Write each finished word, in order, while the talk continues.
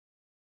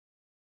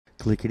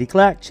Clickety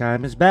clack,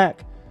 Chime is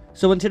back.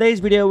 So in today's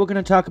video, we're going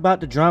to talk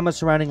about the drama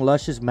surrounding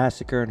Luscious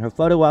Massacre and her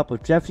photo op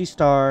with Jeffree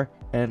Star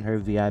and her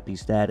VIP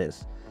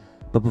status.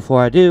 But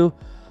before I do,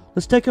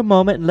 let's take a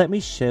moment and let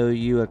me show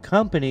you a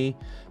company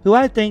who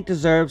I think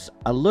deserves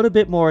a little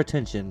bit more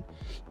attention,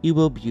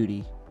 Ebo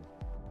Beauty.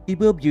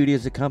 Ebo Beauty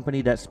is a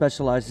company that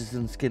specializes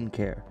in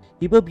skincare.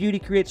 Ebo Beauty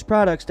creates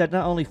products that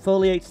not only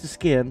foliates the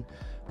skin,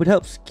 but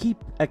helps keep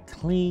a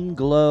clean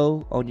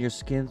glow on your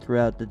skin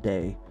throughout the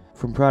day.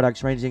 From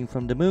products ranging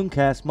from the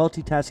Mooncast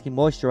Multitasking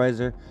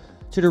Moisturizer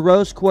to the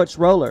Rose Quartz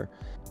Roller,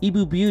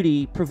 Ebo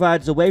Beauty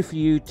provides a way for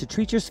you to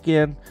treat your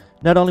skin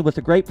not only with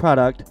a great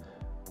product,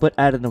 but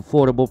at an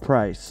affordable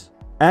price.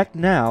 Act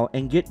now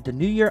and get the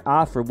New Year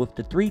offer with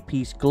the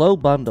 3-piece Glow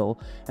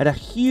Bundle at a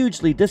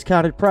hugely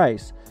discounted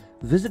price.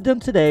 Visit them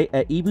today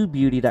at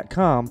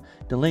ebobeauty.com.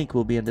 The link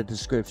will be in the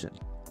description.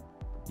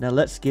 Now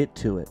let's get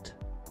to it.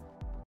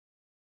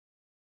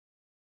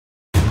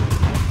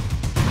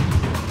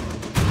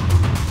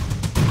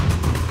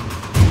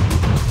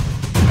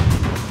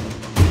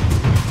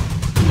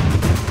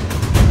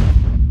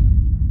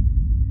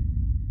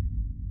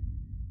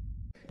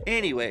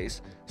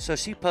 Anyways, so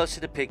she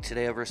posted a pic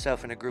today of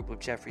herself in a group with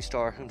Jeffree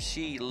Star, whom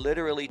she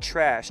literally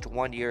trashed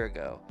 1 year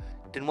ago,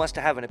 then wants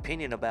to have an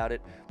opinion about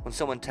it when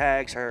someone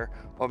tags her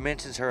or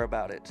mentions her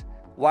about it.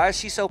 Why is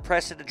she so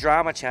pressed at the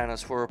drama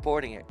channels for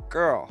reporting it?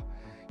 Girl,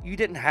 you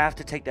didn't have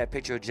to take that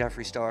picture of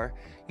Jeffree Star.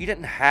 You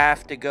didn't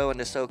have to go in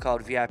the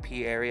so-called VIP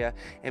area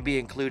and be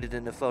included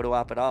in the photo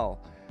op at all.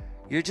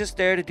 You're just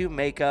there to do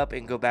makeup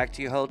and go back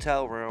to your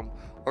hotel room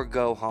or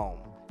go home.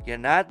 You're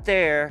not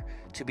there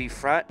to be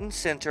front and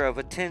center of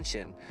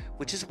attention,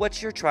 which is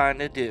what you're trying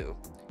to do.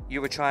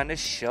 You were trying to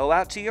show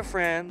out to your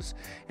friends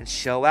and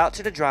show out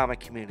to the drama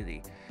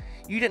community.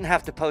 You didn't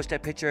have to post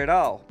that picture at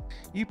all.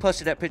 You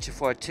posted that picture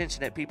for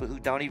attention at people who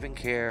don't even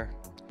care.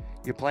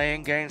 You're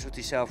playing games with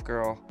yourself,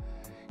 girl.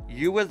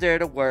 You were there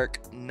to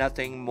work,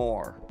 nothing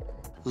more.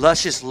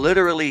 Luscious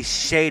literally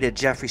shaded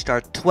Jeffree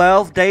Star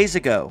 12 days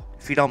ago.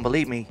 If you don't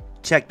believe me,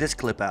 check this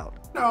clip out.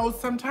 No,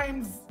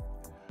 sometimes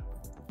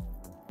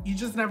you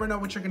just never know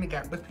what you're gonna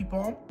get with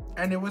people.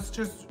 And it was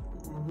just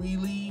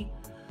really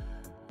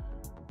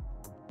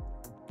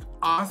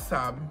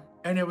awesome.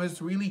 And it was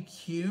really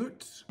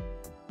cute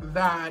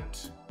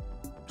that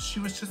she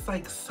was just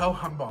like so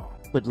humble.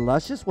 But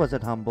Luscious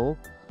wasn't humble.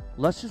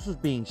 Luscious was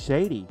being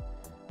shady.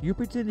 You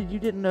pretended you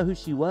didn't know who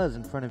she was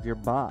in front of your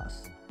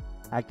boss,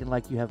 acting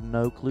like you have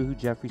no clue who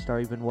Jeffree Star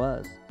even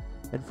was.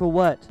 And for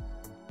what?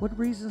 What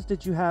reasons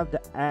did you have to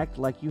act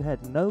like you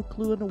had no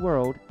clue in the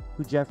world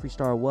who Jeffree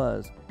Star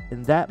was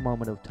in that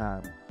moment of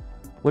time?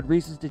 What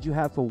reasons did you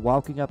have for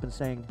walking up and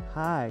saying,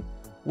 "Hi,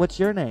 what's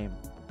your name?"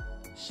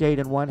 Shade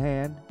in one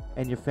hand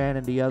and your fan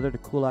in the other to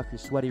cool off your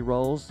sweaty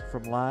rolls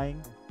from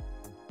lying?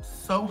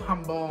 So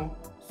humble,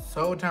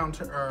 so down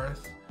to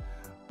earth.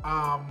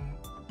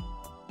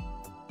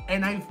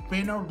 And I've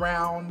been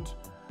around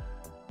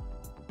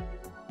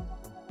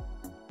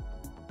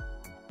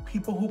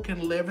people who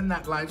can live in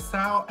that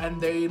lifestyle and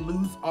they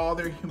lose all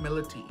their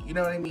humility. You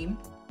know what I mean?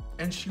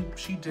 And she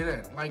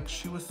didn't. Like,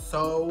 she was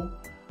so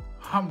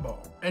humble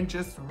and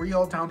just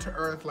real down to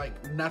earth,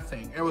 like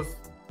nothing.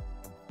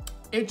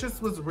 It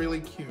just was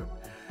really cute.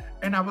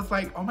 And I was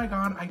like, oh my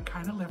God, I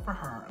kind of live for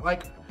her.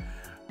 Like,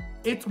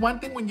 it's one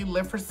thing when you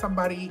live for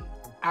somebody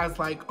as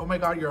like, oh my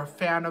God, you're a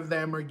fan of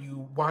them or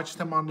you watch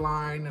them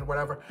online and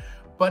whatever.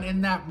 But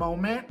in that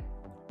moment,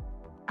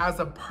 as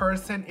a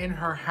person in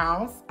her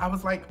house, I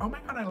was like, oh my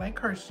God, I like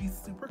her. She's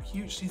super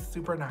cute. She's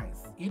super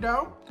nice. You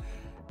know,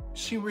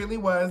 she really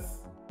was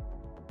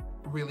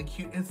really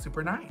cute and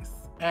super nice.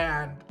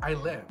 And I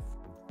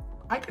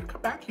could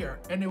come back here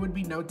and it would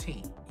be no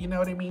tea. You know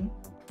what I mean?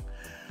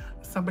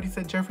 Somebody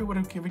said Jeffree would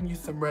have given you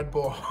some Red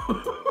Bull.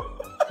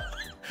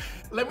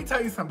 Let me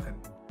tell you something.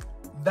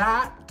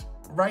 That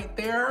right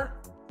there,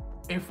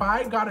 if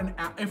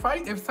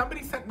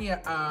somebody sent me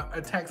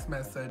a text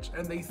message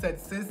and they said,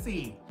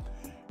 "Sissy,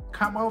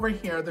 come over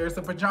here, there's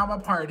a pajama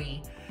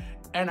party,"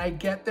 and I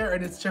get there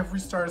and it's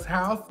Jeffree Star's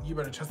house, you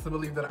better trust and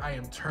believe that I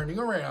am turning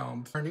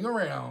around,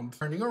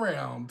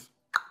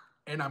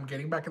 and I'm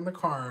getting back in the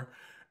car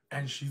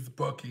and she's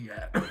booking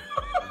it.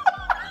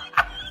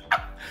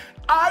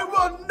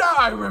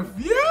 I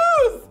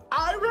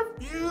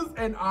refuse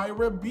and I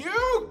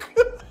rebuke.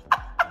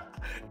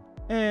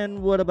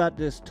 And what about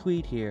this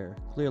tweet here?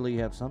 Clearly you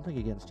have something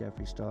against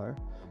Jeffree Star.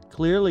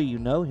 Clearly you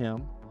know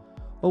him.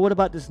 Or what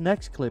about this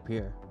next clip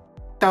here?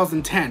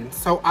 2010.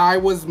 So I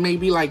was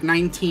maybe like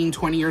 19,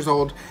 20 years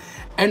old.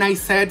 And I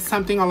said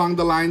something along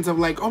the lines of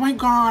like, oh my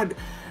God,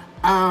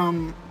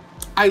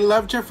 I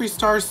love Jeffree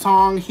Star's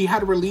song. He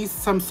had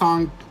released some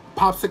song,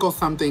 Popsicle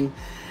something.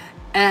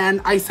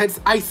 And I said,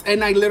 I said,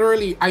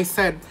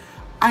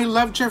 I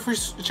love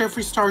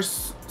Jeffree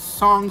Star's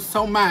song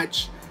so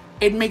much,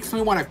 it makes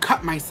me want to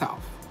cut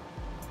myself.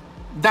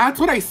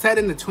 That's what I said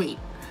in the tweet.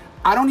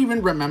 I don't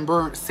even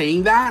remember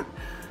saying that.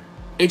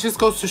 It just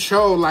goes to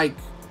show, like,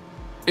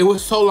 it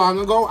was so long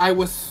ago. I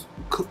was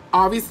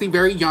obviously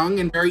very young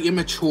and very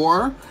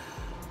immature.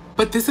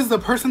 But this is the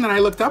person that I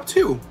looked up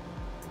to.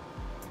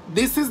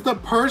 this is the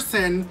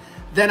person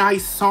that I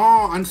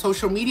saw on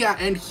social media,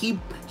 and he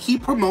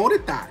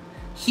promoted that.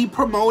 He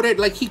promoted,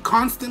 like, he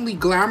constantly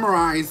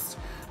glamorized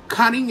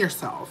cutting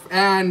yourself,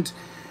 and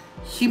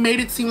he made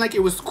it seem like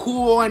it was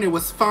cool and it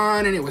was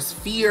fun and it was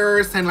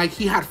fierce, and like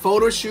he had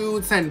photo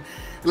shoots, and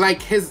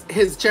like his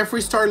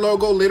Jeffree Star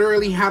logo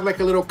literally had like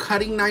a little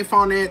cutting knife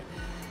on it.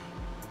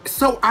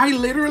 So I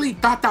literally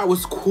thought that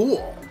was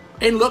cool.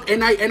 And look,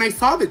 and I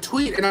saw the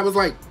tweet and I was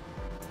like,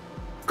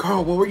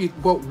 girl, what were you,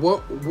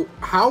 what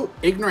how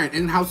ignorant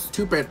and how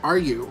stupid are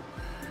you?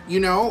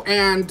 You know?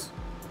 And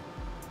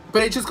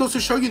but it just goes to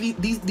show you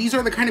these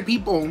are the kind of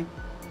people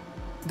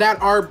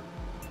that are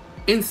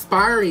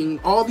inspiring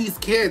all these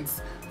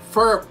kids.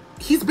 For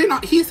he's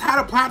had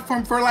a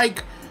platform for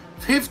like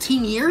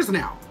 15 years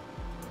now.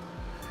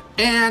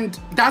 And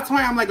that's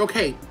why I'm like,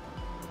 okay,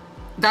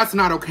 that's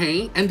not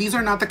okay. And these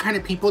are not the kind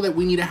of people that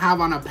we need to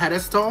have on a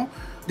pedestal.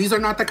 These are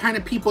not the kind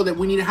of people that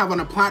we need to have on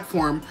a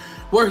platform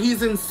where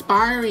he's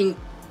inspiring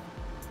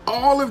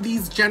all of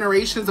these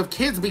generations of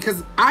kids.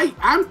 Because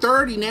I'm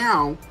 30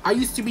 now. I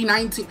used to be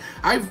 19.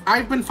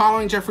 I've been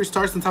following Jeffree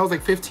Star since I was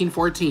like 15,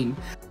 14.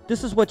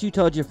 This is what you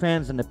told your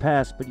fans in the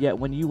past, but yet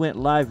when you went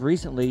live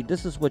recently,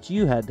 this is what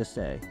you had to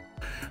say.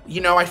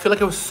 You know, I feel like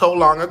it was so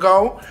long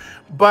ago,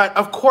 but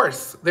of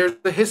course, there's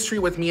a history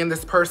with me and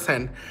this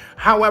person.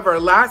 However,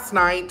 last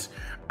night,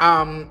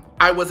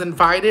 I was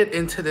invited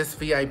into this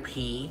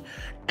VIP,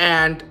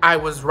 and I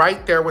was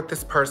right there with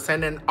this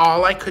person, and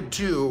all I could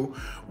do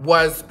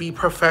was be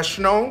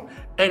professional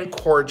and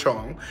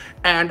cordial.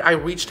 And I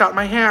reached out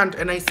my hand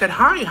and I said,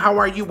 "Hi, how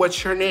are you?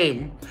 What's your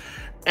name?"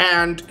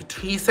 And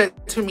he said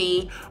to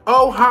me,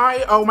 "Oh,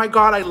 hi. Oh my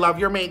God, I love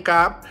your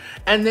makeup."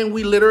 And then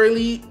we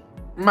literally,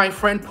 my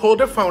friend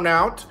pulled a phone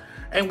out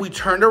and we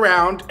turned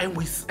around and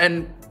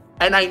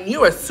and I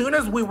knew as soon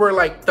as we were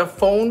like, the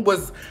phone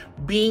was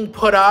being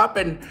put up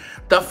and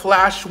the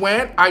flash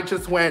went, I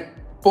just went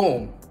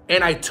boom.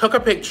 And I took a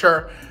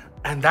picture,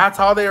 and that's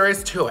all there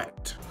is to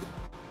it.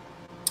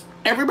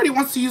 Everybody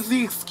wants to use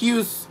the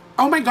excuse,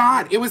 oh my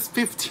God, it was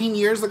 15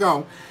 years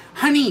ago.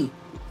 Honey,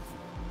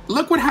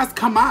 look what has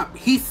come up.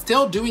 He's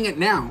still doing it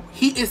now.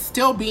 He is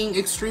still being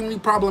extremely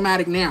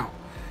problematic now.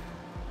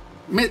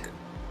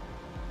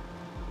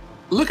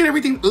 Look at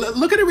everything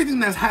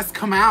that has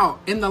come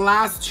out in the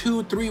last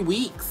 2-3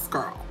 weeks,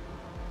 girl.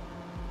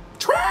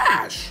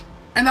 Trash.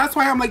 And that's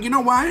why I'm like, you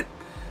know what?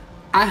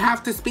 I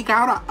have to speak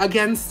out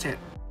against it.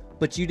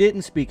 But you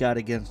didn't speak out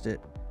against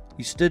it.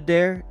 You stood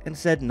there and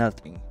said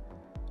nothing.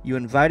 You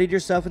invited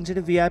yourself into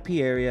the VIP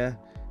area,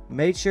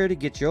 made sure to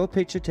get your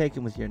picture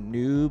taken with your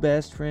new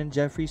best friend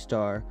Jeffree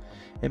Star,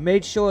 and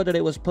made sure that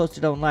it was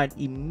posted online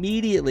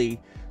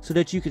immediately so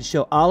that you could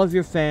show all of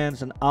your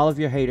fans and all of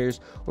your haters,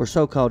 or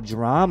so-called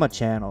drama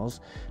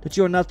channels, that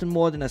you are nothing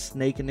more than a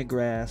snake in the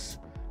grass,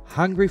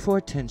 hungry for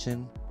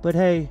attention. But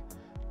hey,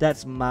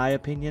 that's my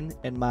opinion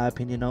and my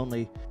opinion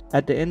only.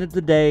 At the end of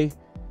the day,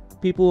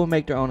 people will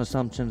make their own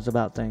assumptions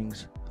about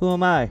things. Who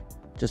am I?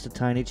 Just a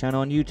tiny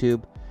channel on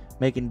YouTube,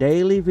 making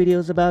daily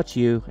videos about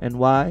you. And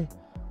why?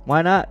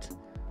 Why not?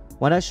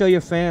 Why not show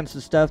your fans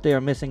the stuff they are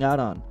missing out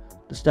on?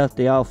 The stuff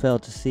they all fail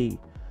to see.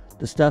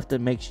 The stuff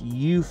that makes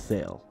you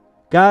fail.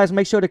 Guys,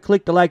 make sure to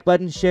click the like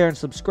button, share, and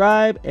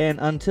subscribe. And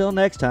until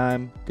next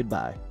time,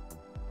 goodbye.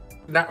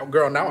 Now,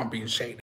 girl, now I'm being shady.